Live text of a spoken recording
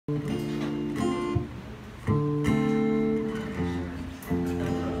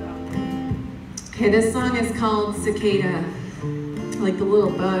Okay, this song is called Cicada, like the little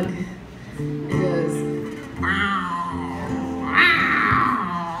bug. It goes,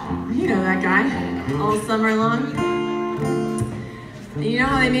 you know that guy, all summer long. And you know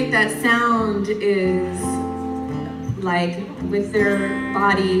how they make that sound is like with their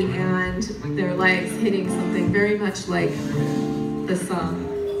body and their legs hitting something very much like the song.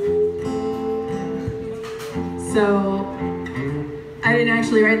 So I didn't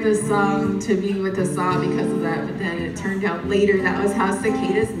actually write this song to be with the saw because of that, but then it turned out later that was how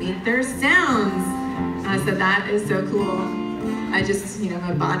cicadas make their sounds. And I said, that is so cool. I just,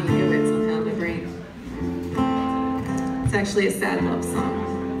 my body knew it somehow, my brain. It's actually a sad love song.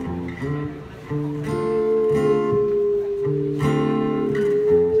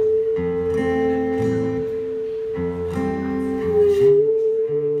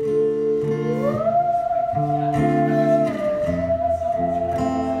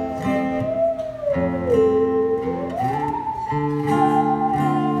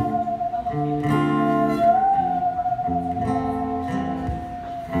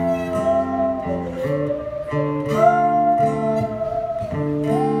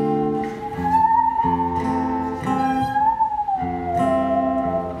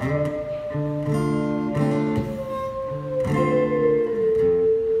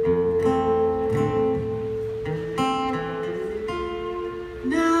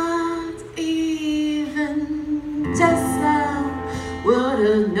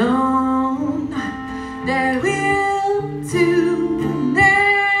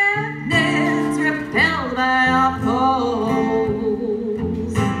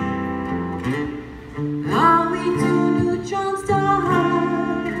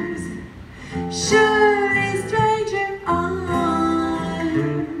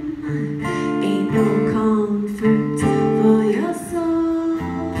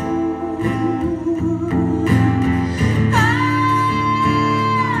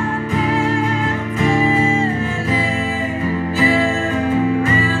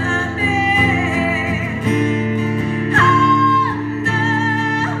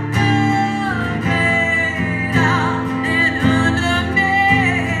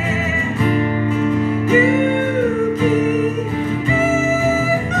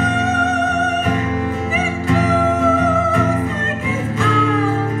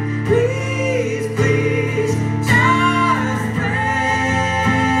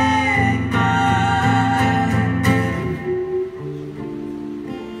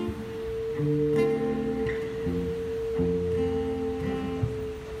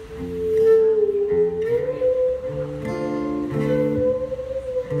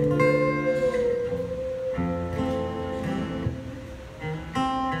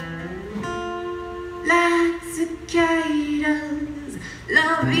 Cicadas,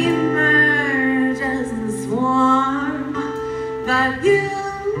 love emerges and swarm, but you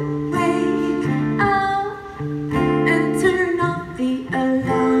wake up and turn off the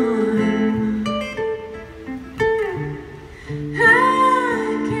alarm. I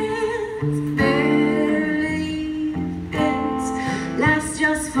can't believe it lasts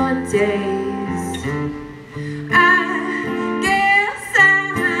just for days.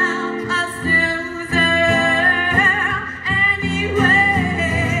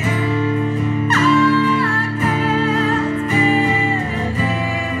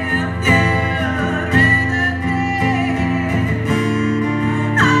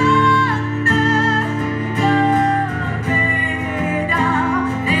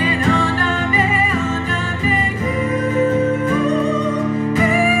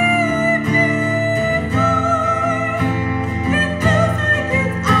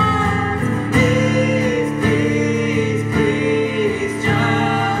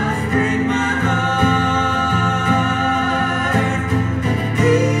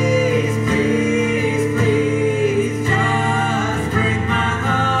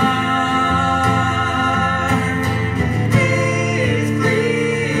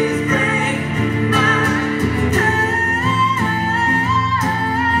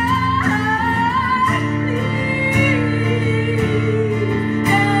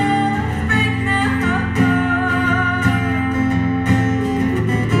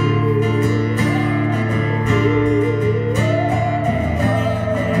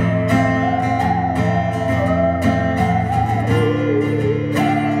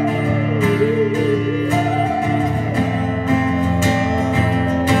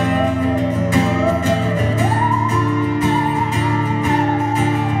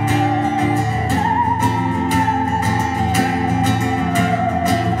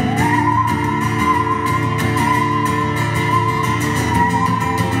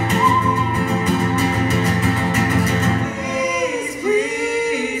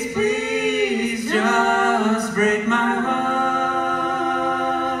 my heart.